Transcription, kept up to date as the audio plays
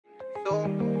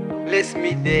Let's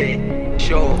meet there.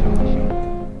 Show.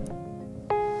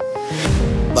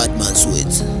 Batman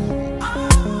sweat.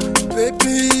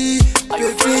 Baby,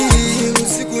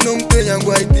 usiku nompenya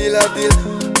ngwaitila dila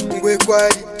ngwe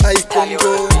kwali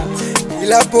aikongo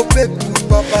ilapo pepe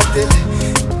kupapatele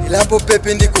ilapo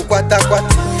pepe ndikukwata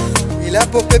kwata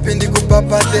ilapo pepe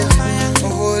ndikupapatele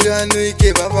oholi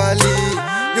anuike babali.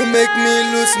 You make me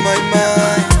lose my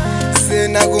mind.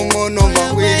 Sena gumono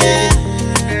mawiri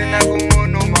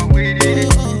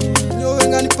nyowe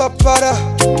ngani papara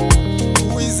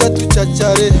uiza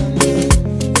tuchachare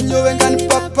nyowe ngani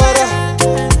papara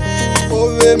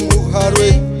owe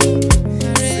muharwe.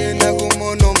 Sena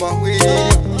gumono mawiri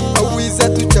uiza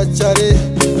tuchachare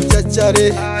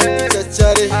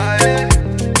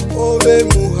owe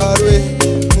muharwe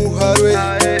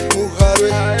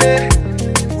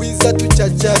uiza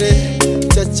tuchachare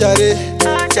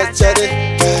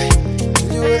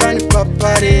nyowe ngani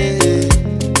papare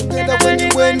ugenda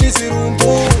kwendi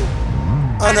sirumbu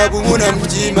anabumuna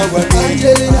mjima kwa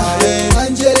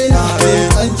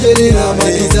Angelina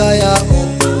my desire.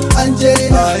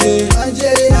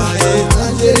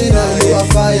 Angelina you are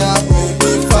fire,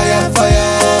 fire,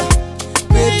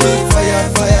 baby fire,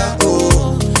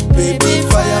 oh baby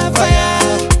fire,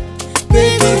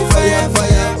 baby fire,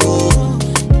 oh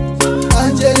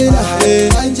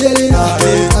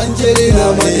Angelina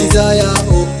my desire,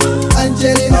 oh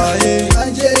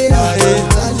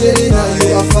Angelina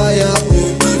you are fire, oh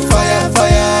fire,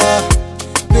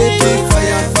 baby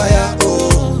fire, oh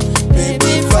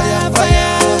baby fire,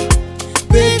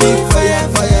 baby fire,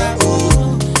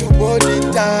 oh your body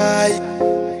tight,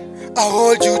 I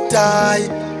hold you tight,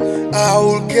 I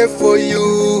will care for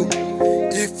you.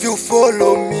 If you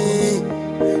follow me,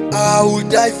 I will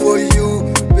die for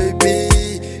you.